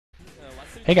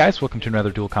Hey guys, welcome to another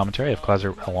dual commentary. I have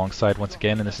Clauser alongside once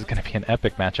again, and this is going to be an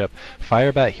epic matchup.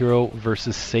 Firebat Hero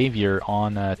versus sAviOr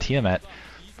on Tiamat.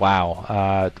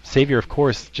 Wow. sAviOr, of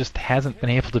course, just hasn't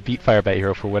been able to beat Firebat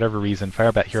Hero for whatever reason.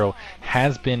 Firebat Hero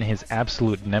has been his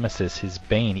absolute nemesis, his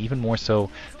bane, even more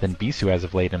so than Bisu as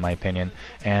of late, in my opinion.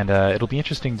 And it'll be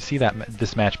interesting to see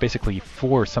this match basically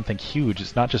for something huge.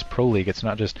 It's not just Pro League. It's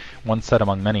not just one set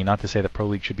among many. Not to say that Pro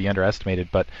League should be underestimated,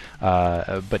 but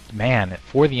man,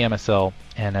 for the MSL.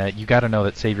 And you got to know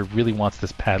that sAviOr really wants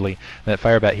this badly. That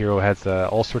Firebat Hero has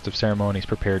all sorts of ceremonies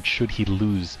prepared should he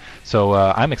lose. So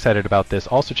I'm excited about this.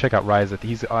 Also check out Rise.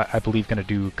 He's, I believe, going to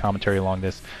do commentary along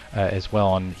this as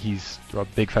well. And he's a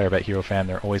big Firebat Hero fan.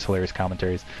 They're always hilarious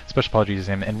commentaries. Special apologies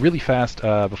to him. And really fast,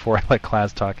 before I let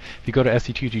Class talk, if you go to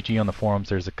SC2GG on the forums,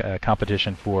 there's a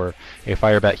competition for a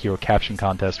Firebat Hero caption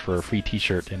contest for a free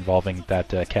T-shirt involving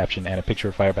that caption and a picture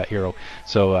of Firebat Hero.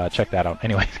 So check that out.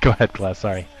 Anyway, go ahead, Class.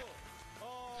 Sorry.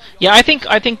 Yeah, I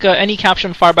think any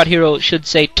caption Firebat Hero should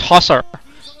say tosser,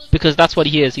 because that's what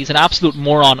he is. He's an absolute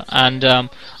moron, and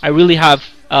I really have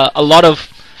a lot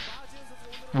of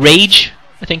rage,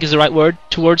 I think is the right word,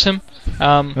 towards him.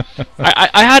 I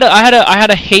had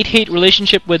a hate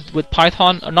relationship with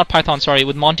Python, or not Python, sorry,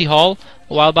 with Monty Hall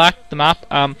a while back, the map,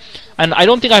 and I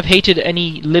don't think I've hated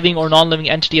any living or non-living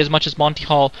entity as much as Monty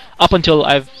Hall up until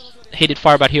I've hated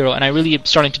Firebat Hero, and I really am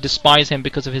starting to despise him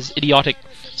because of his idiotic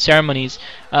ceremonies.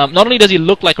 Not only does he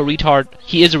look like a retard,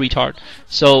 he is a retard.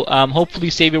 So hopefully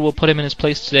sAviOr will put him in his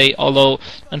place today, although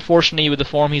unfortunately with the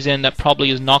form he's in, that probably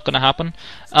is not going to happen.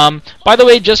 By the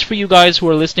way, just for you guys who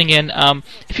are listening in,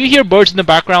 if you hear birds in the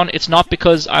background, it's not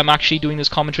because I'm actually doing this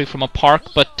commentary from a park,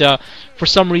 but for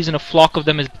some reason a flock of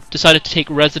them has decided to take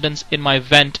residence in my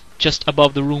vent just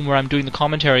above the room where I'm doing the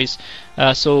commentaries.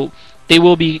 So they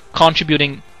will be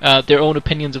contributing their own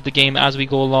opinions of the game as we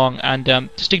go along, and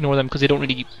just ignore them because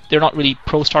they're not really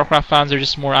pro StarCraft fans. They're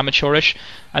just more amateurish,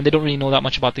 and they don't really know that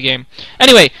much about the game.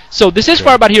 Anyway, so this is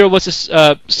Firebat Hero versus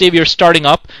sAviOr starting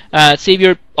up.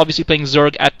 sAviOr obviously playing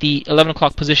Zerg at the 11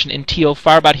 o'clock position in teal.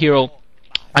 Firebat Hero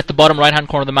at the bottom right-hand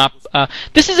corner of the map.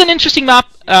 This is an interesting map,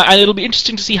 and it'll be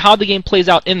interesting to see how the game plays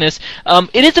out in this.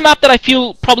 It is a map that I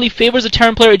feel probably favors a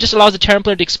Terran player. It just allows the Terran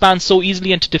player to expand so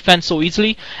easily and to defend so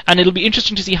easily, and it'll be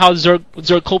interesting to see how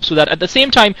Zerg copes with that. At the same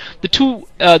time, the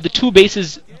two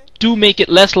bases do make it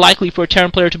less likely for a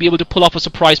Terran player to be able to pull off a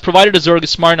surprise, provided a Zerg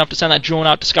is smart enough to send that drone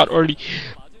out to scout early.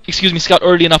 Scout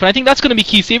early enough, and I think that's going to be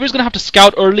key. sAviOr's going to have to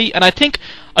scout early, and I think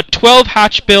a 12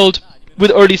 hatch build with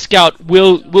early scout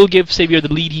will give sAviOr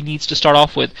the lead he needs to start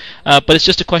off with, but it's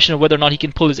just a question of whether or not he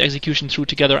can pull his execution through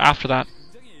together after that.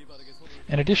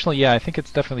 And additionally, yeah, I think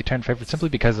it's definitely Terran favorite simply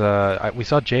because we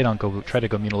saw Jadon try to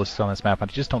go Mutalisks on this map. I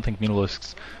just don't think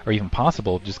Mutalisks are even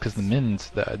possible, just because the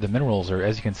minerals are,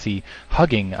 as you can see,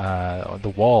 hugging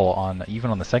the wall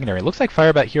even on the secondary. It looks like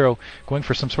Firebat Hero going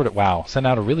for some sort of send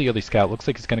out a really early scout. Looks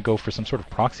like he's going to go for some sort of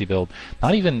proxy build.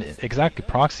 Not even exactly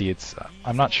proxy. It's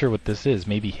I'm not sure what this is.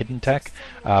 Maybe hidden tech,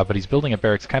 but he's building a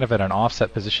barracks kind of at an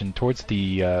offset position towards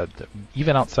the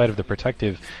even outside of the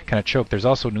protective kind of choke. There's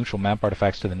also neutral map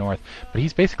artifacts to the north, but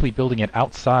he's basically building it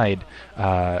outside,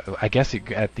 I guess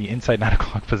at the inside 9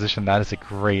 o'clock position. That is a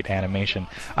great animation.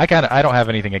 I don't have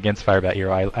anything against Firebat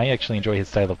Hero. I actually enjoy his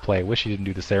style of play. I wish he didn't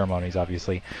do the ceremonies,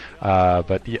 obviously.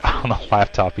 But yeah, on the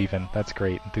laptop even. That's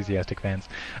great. Enthusiastic fans.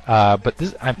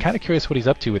 But I'm kind of curious what he's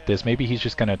up to with this. Maybe he's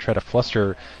just going to try to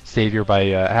fluster sAviOr by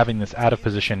having this out of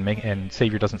position, and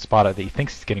sAviOr doesn't spot it. That he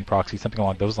thinks he's getting proxy, something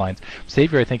along those lines.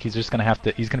 sAviOr, I think he's just going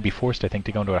to he's going to be forced, I think,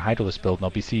 to go into a Hydralisk build,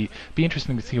 and it'll be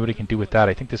interesting to see what he can do with that.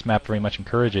 I think this map very much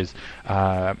encourages.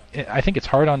 I think it's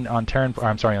hard on Terran, or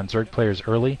I'm sorry, on Zerg players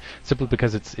early, simply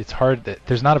because it's hard.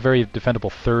 There's not a very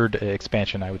defendable third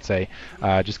expansion, I would say,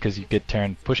 just because you get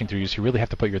Terran pushing through you, so you really have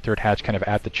to put your third hatch kind of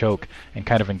at the choke and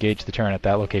kind of engage the Terran at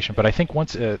that location. But I think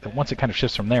once it kind of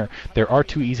shifts from there are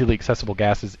two easily accessible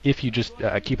gases if you just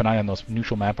keep an eye on those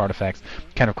neutral map artifacts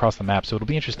kind of across the map. So it'll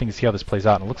be interesting to see how this plays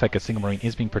out. And it looks like a single Marine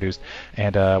is being produced,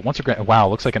 and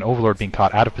looks like an Overlord being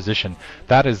caught out of position.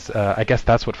 That is, I guess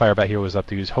that's what Firebat Hero was up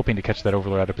to. He was hoping to catch that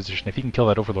Overlord out of position. If he can kill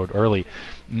that Overlord early,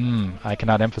 I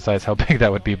cannot emphasize how big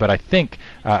that would be. But I think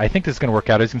this is going to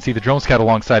work out. As you can see, the drone scout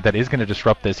alongside that is going to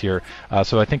disrupt this here.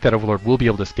 So I think that Overlord will be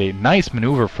able to escape. Nice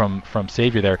maneuver from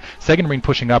sAviOr there. Second Marine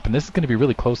pushing up, and this is going to be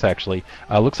really close actually.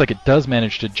 Looks like it does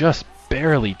manage to just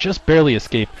just barely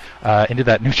escape into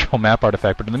that neutral map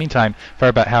artifact. But in the meantime,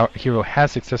 Firebat Hero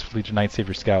has successfully denied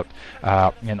sAviOr Scout.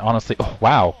 And honestly, oh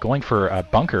wow, going for a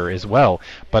bunker as well.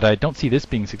 But I don't see this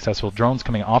being successful. Drones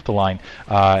coming off the line.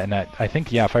 And I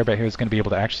think, yeah, Firebat Hero is going to be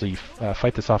able to actually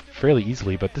fight this off fairly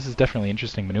easily. But this is definitely an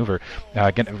interesting maneuver.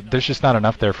 Again, there's just not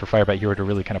enough there for Firebat Hero to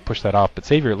really kind of push that off. But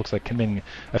sAviOr, it looks like, committing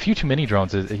a few too many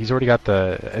drones. He's already got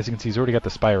as you can see, he's already got the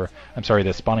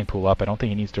spawning pool up. I don't think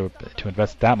he needs to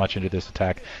invest that much into this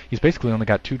attack. He's basically only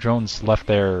got 2 drones left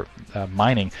there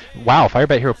mining. Wow,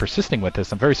 Firebat Hero persisting with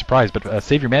this. I'm very surprised, but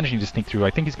sAviOr managing to sneak through.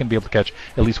 I think he's going to be able to catch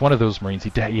at least one of those Marines.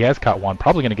 He has caught one,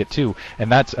 probably going to get 2,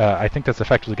 and that's I think that's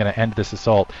effectively going to end this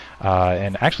assault.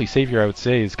 And actually, sAviOr, I would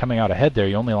say, is coming out ahead there.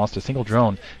 He only lost a single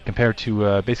drone compared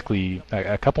to basically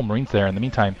a couple Marines there. In the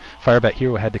meantime, Firebat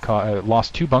Hero had to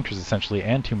lost 2 bunkers essentially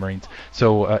and 2 Marines.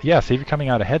 So yeah, sAviOr coming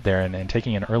out ahead there and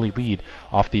taking an early lead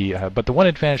off the. But the one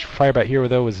advantage for Firebat Hero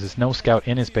though is there's no scout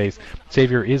in his base.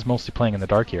 sAviOr is mostly playing in the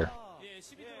dark here.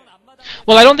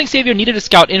 Well, I don't think sAviOr needed a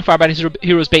scout in Firebat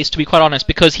Hero's base, to be quite honest,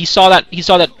 because he saw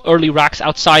that early racks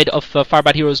outside of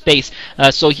Firebat Hero's base.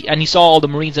 He saw all the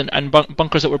Marines and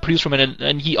bunkers that were produced from it,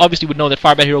 and he obviously would know that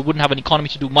Firebat Hero wouldn't have an economy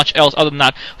to do much else other than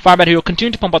that. Firebat Hero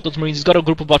continued to pump out those Marines. He's got a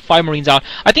group of about 5 Marines out.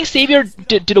 I think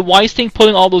sAviOr did a wise thing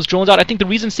pulling all those drones out. I think the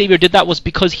reason sAviOr did that was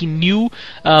because he knew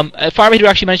Firebat Hero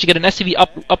actually managed to get an SCV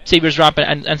up sAviOr's ramp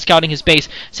and scouting his base.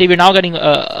 sAviOr now getting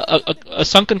a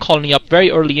sunken colony up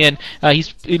very early in.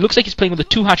 It looks like he's playing with a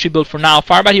 2 hatchery build for now.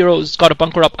 Firebat Hero's got a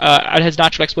bunker up at his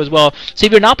natural expo as well.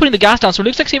 sAviOr now putting the gas down, so it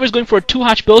looks like sAviOr's going for a 2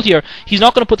 hatch build here. He's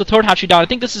not going to put the 3rd hatchery down. I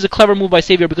think this is a clever move by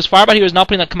sAviOr because Firebat Hero is now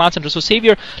putting that command center. So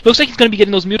sAviOr looks like he's going to be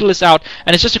getting those mutalisks out,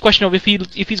 and it's just a question of if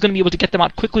he's going to be able to get them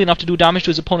out quickly enough to do damage to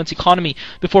his opponent's economy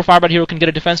before Firebat Hero can get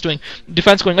a defense going.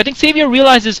 I think sAviOr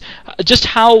realizes just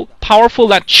how powerful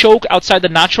that choke outside the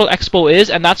natural expo is,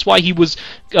 and that's why he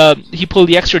pulled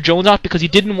the extra drones out, because he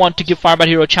didn't want to give Firebat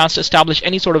Hero a chance to establish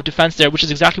any sort of defense there, which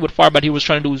is exactly what Firebat Hero was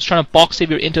trying to do. He was trying to box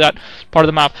sAviOr into that part of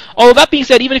the map. Although that being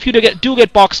said, even if you do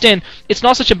get boxed in, it's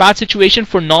not such a bad situation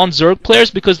for non-Zerg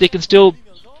players because they can still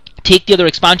take the other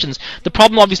expansions. The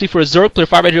problem obviously for a Zerg player,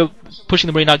 Firebat Hero pushing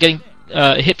the Marine out, getting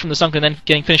hit from the sunken and then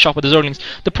getting finished off with the Zerglings.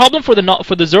 The problem for the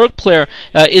Zerg player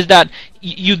is that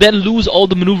you then lose all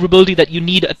the maneuverability that you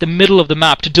need at the middle of the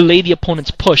map to delay the opponent's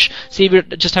push.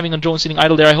 sAviOr just having a drone sitting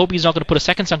idle there. I hope he's not going to put a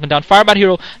second sunken down. Firebat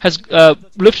Hero has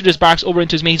lifted his barracks over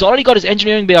into his main. He's already got his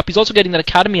engineering bay up. He's also getting that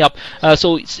academy up.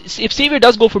 So if sAviOr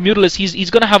does go for Mutalisk,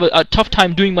 he's going to have a tough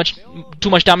time doing too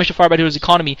much damage to Firebat Hero's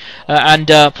economy.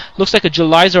 Looks like a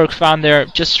July Zerg fan there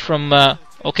just from...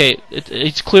 Okay,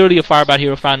 it's clearly a Firebat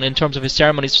Hero fan in terms of his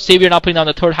ceremonies. sAviOr now putting down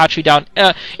the 3rd hatchery down.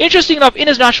 Interesting enough, in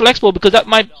his natural expo, because that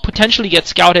might potentially get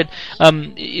scouted.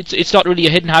 It's not really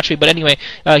a hidden hatchery, but anyway,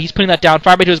 he's putting that down.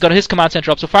 Firebat Hero's got his command center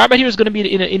up, so Firebat Hero is going to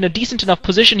be in a decent enough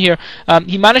position here.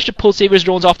 He managed to pull sAviOr's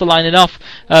drones off the line enough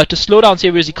to slow down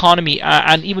sAviOr's economy,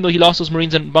 and even though he lost those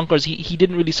Marines and bunkers, he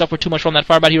didn't really suffer too much from that.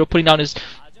 Firebat Hero putting down his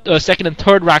 2nd and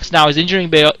 3rd racks now. His engineering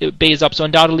bay is up, so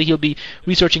undoubtedly he'll be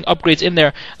researching upgrades in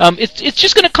there. It's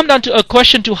just going to come down to a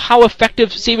question to how effective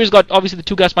sAviOr's got. Obviously the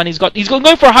 2 gas mine. He's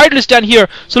going for a hard list down here,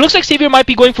 so it looks like sAviOr might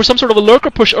be going for some sort of a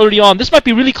lurker push early on. This might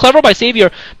be really clever by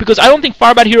sAviOr, because I don't think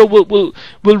Firebat Hero will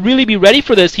really be ready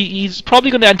for this. He's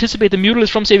probably going to anticipate the Mutalisk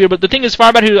from sAviOr, but the thing is,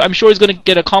 Firebat Hero, I'm sure, is going to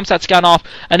get a comsat scan off,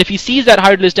 and if he sees that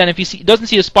hard list, and if he doesn't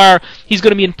see a Spire, he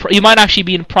might actually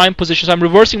be in prime position. So I'm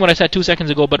reversing what I said 2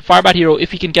 seconds ago, but Firebat Hero,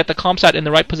 if he can get the comsat in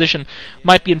the right position,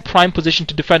 might be in prime position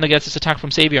to defend against this attack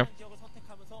from sAviOr.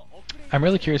 I'm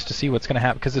really curious to see what's going to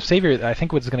happen, because if sAviOr, I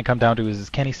think what's going to come down to is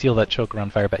can he seal that choke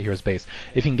around Firebat Hero's base?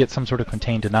 If he can get some sort of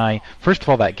contain, deny, first of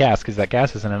all, that gas, because that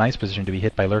gas is in a nice position to be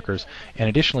hit by lurkers, and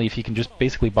additionally, if he can just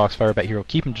basically box Firebat Hero,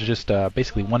 keep him to just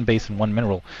basically 1 base and 1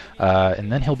 mineral,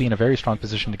 and then he'll be in a very strong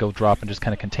position to go drop and just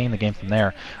kind of contain the game from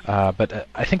there. But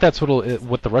I think that's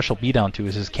what the rush will be down to,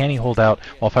 is can he hold out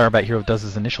while Firebat Hero does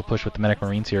his initial push with the Medic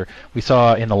Marines here. We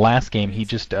saw in the last game, he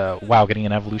just, wow, getting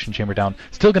an evolution chamber down,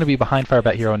 still going to be behind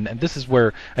Firebat Hero, and this is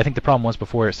where I think the problem was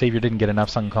before. sAviOr didn't get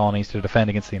enough sun colonies to defend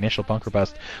against the initial bunker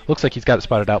bust. Looks like he's got it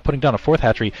spotted out, putting down a 4th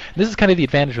hatchery. This is kind of the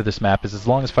advantage of this map, is as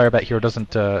long as Firebat Hero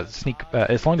doesn't sneak,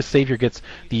 as long as sAviOr gets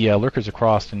the lurkers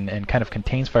across and kind of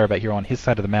contains Firebat Hero on his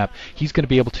side of the map, he's going to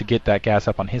be able to get that gas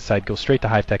up on his side, go straight to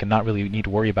hive tech, and not really need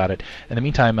to worry about it. In the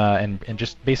meantime, and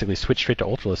just basically switch straight to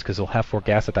Ultralisk, because he'll have 4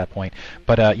 gas at that point.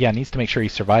 But yeah, needs to make sure he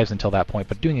survives until that point,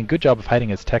 but doing a good job of hiding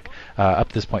his tech up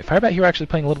to this point. Firebat Hero actually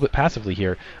playing a little bit passively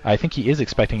here. I think think he is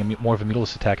expecting more of a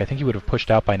Mutalisk attack. I think he would have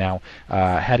pushed out by now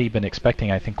had he been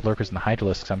expecting, I think, Lurkers and the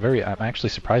Hydralisks. I'm actually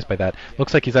surprised by that.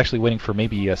 Looks like he's actually waiting for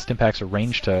maybe Stimpaks or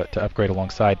range to upgrade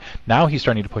alongside. Now he's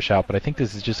starting to push out, but I think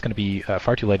this is just going to be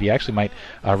far too late. He actually might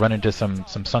run into some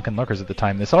sunken Lurkers at the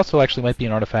time. This also actually might be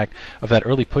an artifact of that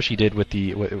early push he did with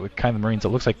kind of the Marines. It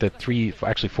looks like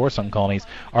the four sunken colonies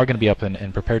are going to be up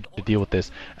and prepared to deal with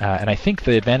this. And I think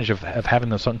the advantage of having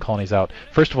those sunken colonies out,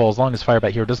 first of all, as long as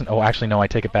Firebat Hero doesn't... Oh, actually, no, I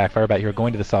take it back. Firebat Hero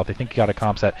going to the south. I think he got a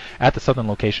comp set at the southern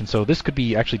location. So this could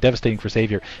be actually devastating for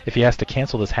sAviOr if he has to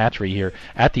cancel this hatchery here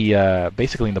at the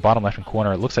basically in the bottom left-hand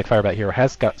corner. It looks like Firebat Hero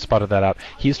has spotted that out.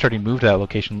 He's starting to move to that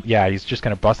location. Yeah, he's just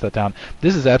going to bust that down.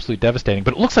 This is absolutely devastating.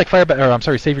 But it looks like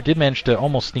sAviOr did manage to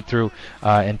almost sneak through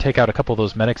and take out a couple of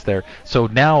those medics there. So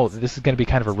now this is going to be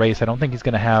kind of a race. I don't think he's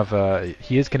going to have...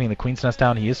 he is getting the Queen's Nest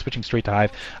down. He is switching straight to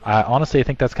Hive. Honestly, I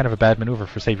think that's kind of a bad maneuver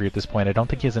for sAviOr at this point. I don't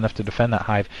think he has enough to defend that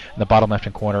Hive in the bottom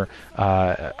left-hand corner.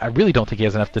 I really don't think he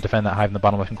has enough to defend that Hive in the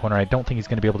bottom left-hand corner. I don't think he's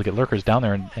going to be able to get Lurkers down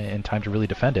there in time to really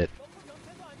defend it.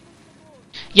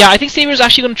 Yeah, I think sAviOr's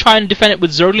actually going to try and defend it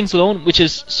with Zerglings alone, which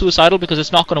is suicidal because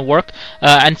it's not going to work.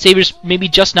 And sAviOr's maybe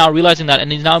just now realizing that, and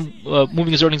he's now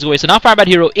moving his Zerglings away. So now Firebat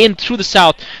Hero in through the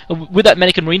south with that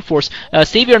Medic and Marine force.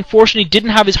 sAviOr unfortunately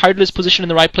didn't have his Hydralisk position in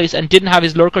the right place and didn't have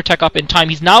his Lurker tech up in time.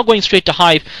 He's now going straight to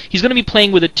Hive. He's going to be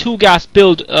playing with a 2-gas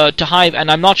build to Hive,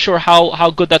 and I'm not sure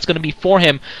how good that's going to be for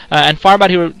him. And Firebat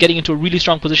Hero getting into a really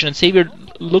strong position, and sAviOr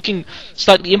looking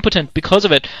slightly impotent because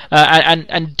of it,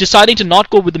 and deciding to not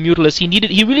go with the Mutalisk.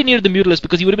 He really needed the Mutalisk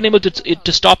because he would have been able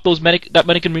to stop that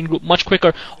Medic and Marine group much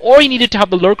quicker, or he needed to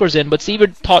have the Lurkers in, but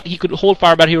sAviOr thought he could hold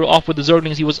Firebat Hero off with the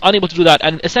Zerglings. He was unable to do that,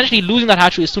 and essentially losing that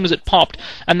hatchery as soon as it popped,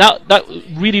 and that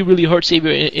really, really hurt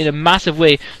sAviOr in a massive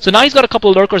way. So now he's got a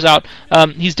couple of Lurkers out.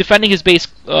 He's defending his base,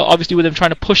 obviously with him trying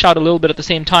to push out a little bit at the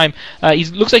same time. He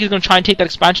looks like he's going to try and take that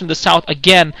expansion to the south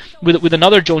again with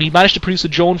another drone. He managed to produce a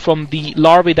drone from the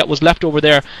larvae that was left over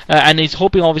there, and he's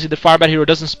hoping obviously that Firebat Hero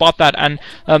doesn't spot that, and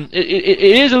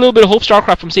it is a little bit of hope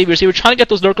StarCraft from sAviOr. sAviOr trying to get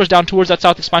those Lurkers down towards that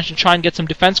south expansion, try and get some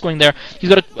defense going there. He's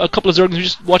got a couple of Zerglings. We're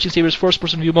just watching sAviOr's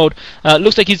first-person view mode.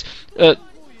 Looks like he's...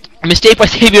 mistake by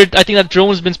sAviOr. I think that drone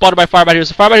has been spotted by Firebat Hero,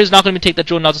 so Firebat Hero is not going to take that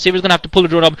drone now, so sAviOr's going to have to pull the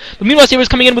drone up. But meanwhile, sAviOr's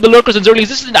coming in with the Lurkers and Zerglings.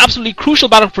 This is an absolutely crucial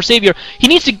battle for sAviOr. He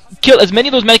needs to kill as many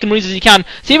of those Medic and Marines as he can.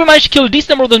 sAviOr managed to kill a decent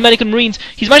number of those Medic and Marines.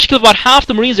 He's managed to kill about half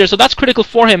the Marines there, so that's critical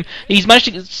for him. He's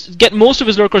managed to get most of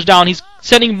his Lurkers down. He's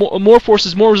sending more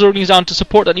forces, more Zerglings down to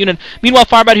support that unit. Meanwhile,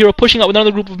 Firebat Hero pushing out with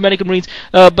another group of Medic and Marines.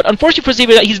 But unfortunately for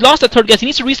sAviOr, he's lost that third gas. He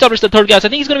needs to reestablish that third gas. I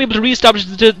think he's going to be able to reestablish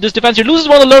this defense here. Loses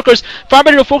one of the Lurkers.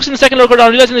 Firebat Hero focusing the second Lurker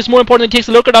down, realizing it's more important that he takes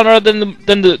the Lurker down rather than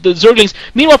the Zerglings.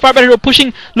 Meanwhile, Firebat Hero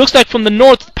pushing, looks like from the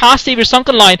north past sAviOr's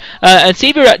sunken line, and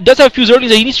sAviOr does have a few Zerglings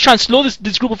there. He needs to try and slow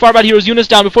this group of Firebat Hero's units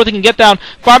down before they can get down.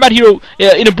 Firebat Hero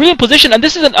in a brilliant position, and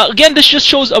this is again, this just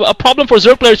shows a problem for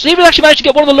Zerg players. sAviOr actually managed to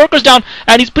get one of the Lurkers down,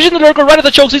 and he's pushing the Lurker right at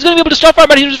the choke, so he's going to be able to stop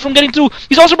Firebat Hero from getting through.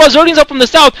 He's also brought Zerglings up from the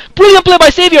south. Brilliant play by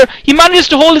sAviOr. He manages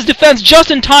to hold his defense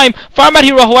just in time. Firebat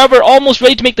Hero, however, almost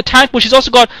ready to make the tank push. He's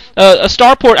also got a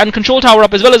starport and control tower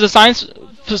up, as well as a science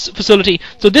facility.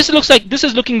 So this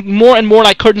is looking more and more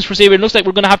like curtains for sAviOr. It looks like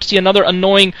we're going to have to see another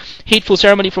annoying, hateful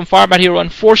ceremony from Firebat Hero,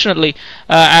 unfortunately.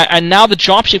 And now the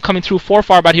dropship coming through for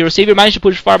Firebat Hero. sAviOr managed to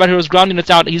push Firebat Hero's ground units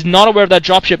out. He's not aware of that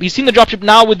dropship. He's seen the dropship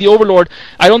now with the Overlord.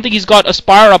 I don't think he's got a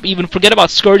Spire up even. Forget about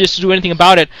Scourges to do anything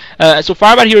about it. So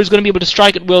Firebat Hero is going to be able to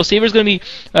strike at will. sAviOr is going to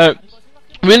be...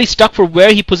 really stuck for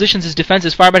where he positions his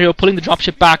defenses. Firebat Hero pulling the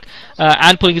dropship back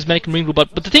and pulling his Medic and Marine group.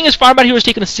 But the thing is, Firebat Hero has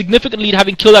taken a significant lead,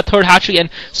 having killed that third hatchery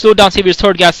and slowed down sAviOr's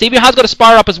third gas. sAviOr has got a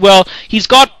Spire up as well. He's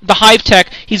got the Hive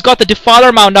tech. He's got the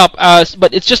Defiler mount up.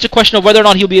 But it's just a question of whether or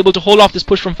not he'll be able to hold off this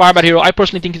push from Firebat Hero. I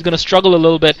personally think he's going to struggle a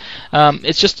little bit. And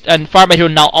Firebat Hero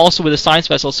now also with a Science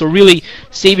Vessel. So really,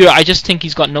 sAviOr, I just think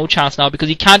he's got no chance now because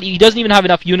he doesn't even have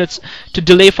enough units to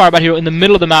delay Firebat Hero in the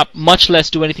middle of the map, much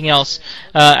less do anything else.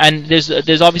 And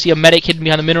there's obviously a Medic hidden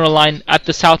behind the mineral line at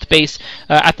the south base,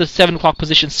 at the 7 o'clock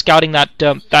position, scouting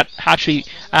that hatchery,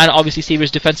 and obviously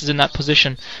sAviOr's defense is in that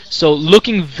position. So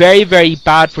looking very, very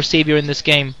bad for sAviOr in this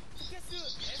game.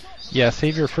 Yeah,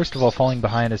 sAviOr, first of all, falling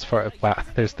behind as far... Wow,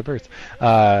 there's the birds.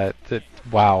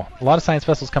 Wow. A lot of Science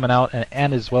Vessels coming out,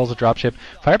 and as well as a dropship.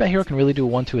 Firebat Hero can really do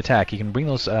a 1-2 attack. He can bring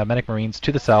those Medic Marines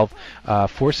to the south,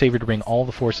 force sAviOr to bring all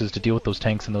the forces to deal with those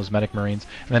tanks and those Medic Marines,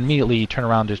 and then immediately turn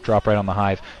around and just drop right on the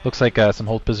Hive. Looks like some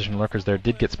hold position Lurkers there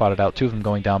did get spotted out, 2 of them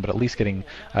going down, but at least getting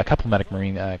a couple Medic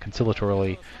Marine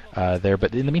conciliatorily there.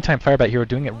 But in the meantime, Firebat Hero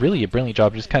doing really a brilliant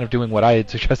job, just kind of doing what I had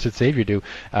suggested sAviOr do,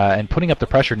 and putting up the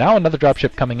pressure. Now another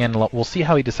dropship coming in. We'll see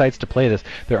how he decides to play this.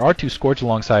 There are 2 Scourge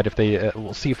alongside. If they,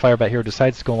 we'll see if Firebat Hero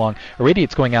decides to go along.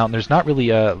 Irradiate's going out, and there's not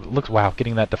really wow,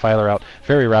 getting that Defiler out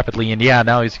very rapidly, and yeah,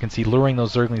 now as you can see, luring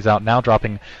those Zerglings out, now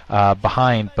dropping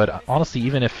behind. But honestly,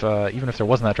 even if there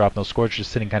wasn't that drop, those Scourge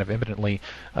just sitting kind of impotently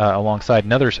alongside.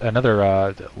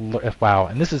 Another wow,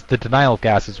 and this is the denial of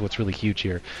gas is what's really huge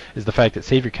here, is the fact that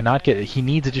sAviOr cannot get. He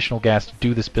needs additional gas to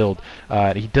do this build.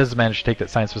 He does manage to take that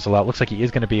Science Missile out. Looks like he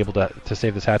is going to be able to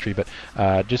save this hatchery, but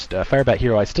just Firebat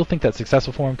Hero, I still think that's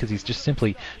successful for him because he's just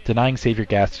simply denying sAviOr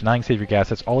gas.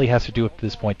 That's all he has to do at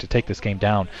this point to take this game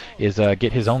down, is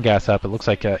get his own gas up. It looks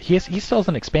like he still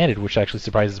hasn't expanded, which actually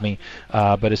surprises me.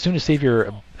 But as soon as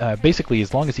sAviOr, basically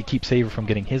as long as he keeps sAviOr from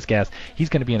getting his gas, he's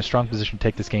going to be in a strong position to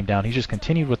take this game down. He's just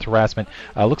continued with harassment.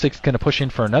 Looks like he's going to push in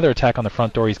for another attack on the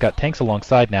front door. He's got tanks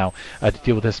alongside now to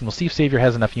deal with this, and we'll see if sAviOr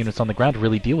has enough units on the ground to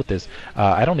really deal with this.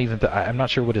 I'm not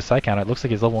sure what his psi count. It looks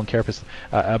like his level 1 carapace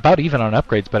about even on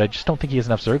upgrades, but I just don't think he has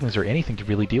enough Zerglings or anything to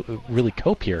really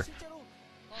cope here.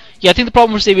 Yeah, I think the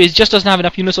problem for sAviOr is he just doesn't have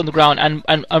enough units on the ground,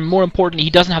 and more importantly,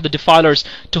 he doesn't have the Defilers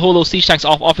to hold those siege tanks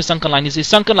off his sunken line. His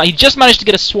sunken line, he just managed to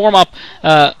get a swarm up,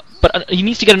 but he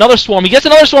needs to get another swarm. He gets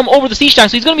another swarm over the siege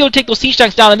tanks, so he's going to be able to take those siege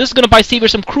tanks down, and this is going to buy sAviOr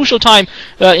some crucial time.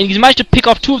 And he's managed to pick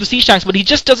off 2 of the siege tanks, but he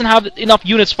just doesn't have enough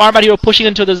units. Firebat Hero pushing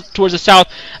into towards the south,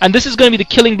 and this is going to be the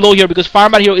killing blow here, because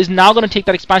Firebat Hero is now going to take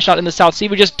that expansion out in the south.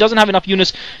 sAviOr just doesn't have enough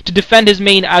units to defend his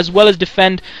main as well as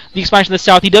defend the expansion in the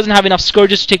south. He doesn't have enough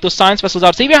Scourges to take those science vessels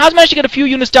out. sAviOr has managed to get a few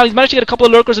units down. He's managed to get a couple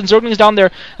of Lurkers and Zerglings down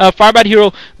there. Firebat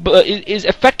Hero is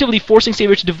effectively forcing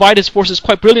sAviOr to divide his forces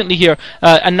quite brilliantly here,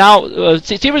 and now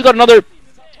sAviOr's got another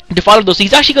Defiler though, so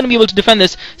he's actually going to be able to defend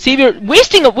this. sAviOr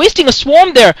wasting a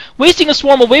swarm there, wasting a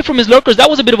swarm away from his Lurkers. That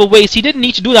was a bit of a waste. He didn't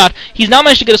need to do that. He's now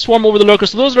managed to get a swarm over the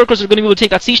Lurkers, so those Lurkers are going to be able to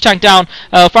take that siege tank down.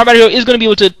 Firebat Hero is going to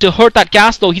be able to hurt that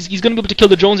gas though. He's going to be able to kill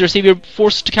the drones there. sAviOr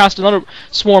forced to cast another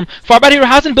swarm. Firebat Hero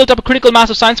hasn't built up a critical mass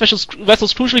of science vessels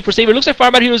crucially for sAviOr. Looks like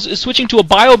Firebat Hero is switching to a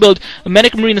bio build, a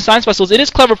Medic Marine and science vessels. It is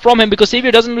clever from him because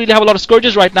sAviOr doesn't really have a lot of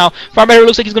Scourges right now. Firebat Hero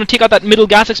looks like he's going to take out that middle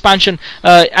gas expansion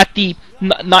at the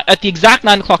exact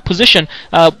 9 o'clock position.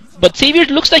 But sAviOr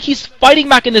looks like he's fighting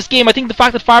back in this game. I think the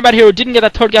fact that Firebat Hero didn't get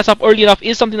that third gas up early enough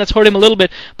is something that's hurt him a little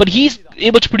bit. But he's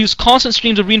able to produce constant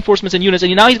streams of reinforcements and units.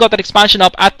 And now he's got that expansion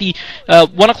up at the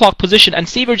 1 o'clock position. And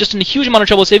sAviOr just in a huge amount of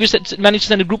trouble. sAviOr managed to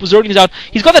send a group of Zerglings out.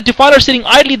 He's got that Defiler sitting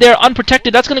idly there,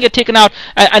 unprotected. That's going to get taken out.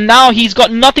 And now he's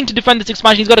got nothing to defend this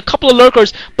expansion. He's got a couple of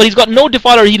Lurkers, but he's got no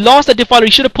Defiler. He lost that Defiler.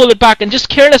 He should have pulled it back. And just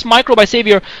careless micro by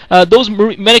sAviOr. Those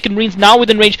Medic and Marines now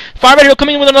within range. Firebat Hero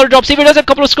coming in with another drop. sAviOr does have a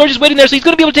couple of Scourges waiting there, so he's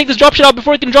going to be able to take this drop shot out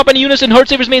before he can drop any units and hurt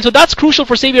sAviOr's main. So that's crucial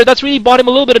for sAviOr. That's really bought him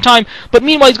a little bit of time. But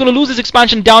meanwhile, he's going to lose his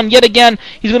expansion down yet again.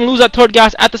 He's going to lose that third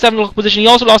gas at the 7 o'clock position. He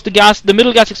also lost the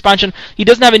middle gas expansion. He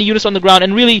doesn't have any units on the ground.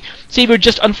 And really, sAviOr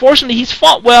just, unfortunately, he's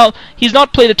fought well. He's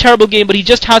not played a terrible game, but he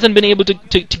just hasn't been able to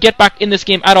get back in this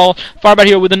game at all. Firebat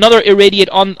Hero with another Irradiate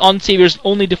on sAviOr's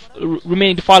only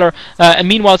remaining Defiler. And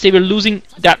meanwhile, sAviOr losing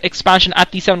that expansion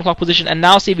at the 7 o'clock position. And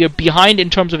now sAviOr behind in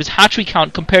terms of his hatchery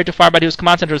count compared to Firebat Hero's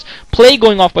command centers. Play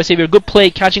going off by sAviOr. Good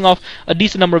play, catching off a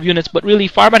decent number of units. But really,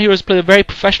 Firebat Hero has played a very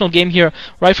professional game here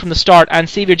right from the start. And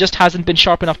sAviOr just hasn't been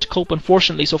sharp enough to cope,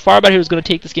 unfortunately. So Firebat Hero is going to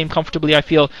take this game comfortably, I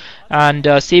feel. And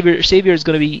sAviOr is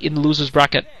going to be in the loser's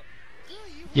bracket.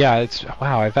 Yeah,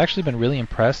 wow. I've actually been really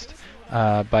impressed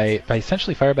by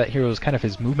essentially Firebat Hero's kind of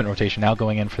his movement rotation now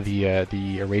going in for the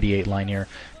Irradiate line here.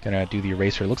 Gonna do the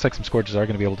Eraser. It looks like some Scourges are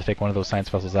gonna be able to take one of those science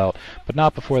vessels out, but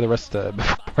not before the rest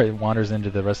before it wanders into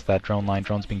the rest of that drone line.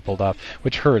 Drones being pulled off,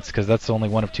 which hurts because that's only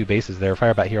one of 2 bases there.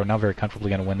 Firebat Hero now very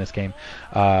comfortably gonna win this game.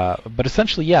 But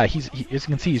essentially, yeah, as you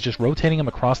can see, he's just rotating him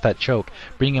across that choke,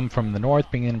 bringing him from the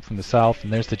north, bringing him from the south,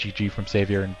 and there's the GG from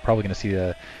sAviOr, and probably gonna see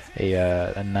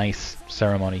a nice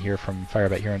ceremony here from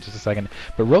Firebat Hero in just a second.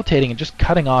 But rotating and just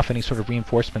cutting off any sort of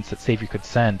reinforcements that sAviOr could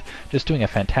send, just doing a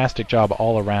fantastic job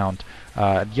all around.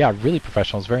 Yeah, really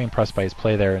professional. I was very impressed by his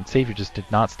play there, and sAviOr just did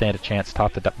not stand a chance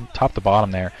top to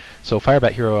bottom there. So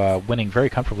Firebat Hero winning very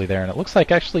comfortably there, and it looks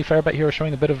like actually Firebat Hero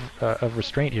showing a bit of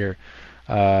restraint here.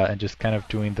 And just kind of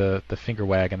doing the finger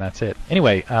wag, and that's it.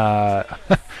 Anyway,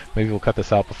 maybe we'll cut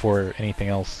this out before anything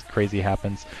else crazy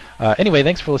happens. Anyway,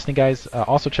 thanks for listening, guys.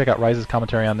 Also check out Rise's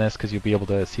commentary on this, because you'll be able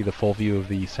to see the full view of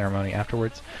the ceremony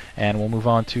afterwards. And we'll move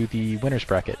on to the winner's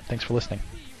bracket. Thanks for listening.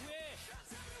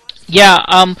 Yeah,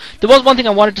 there was one thing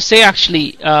I wanted to say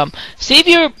actually.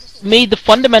 sAviOr made the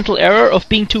fundamental error of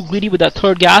being too greedy with that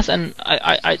third gas, and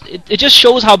it just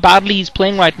shows how badly he's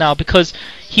playing right now, because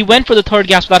he went for the third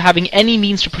gas without having any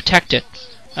means to protect it.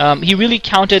 He really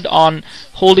counted on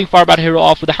holding Firebat Hero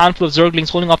off with a handful of Zerglings,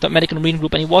 holding off that Medic and Marine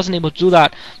group, and he wasn't able to do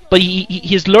that. But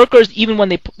his Lurkers, even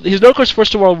when his Lurkers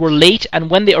first of all were late, and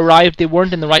when they arrived, they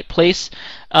weren't in the right place.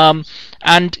 And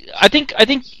I think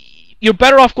you're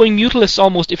better off going Mutalists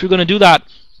almost if you're going to do that.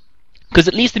 Because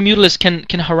at least the Mutalists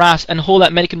can harass and hold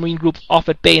that Medic and Marine group off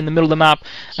at bay in the middle of the map.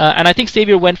 And I think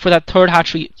sAviOr went for that third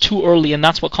hatchery too early, and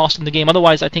that's what cost him the game.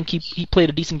 Otherwise, I think he played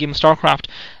a decent game of StarCraft.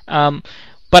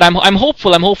 But I'm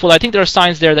hopeful. I think there are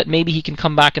signs there that maybe he can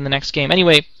come back in the next game.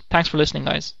 Anyway, thanks for listening,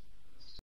 guys.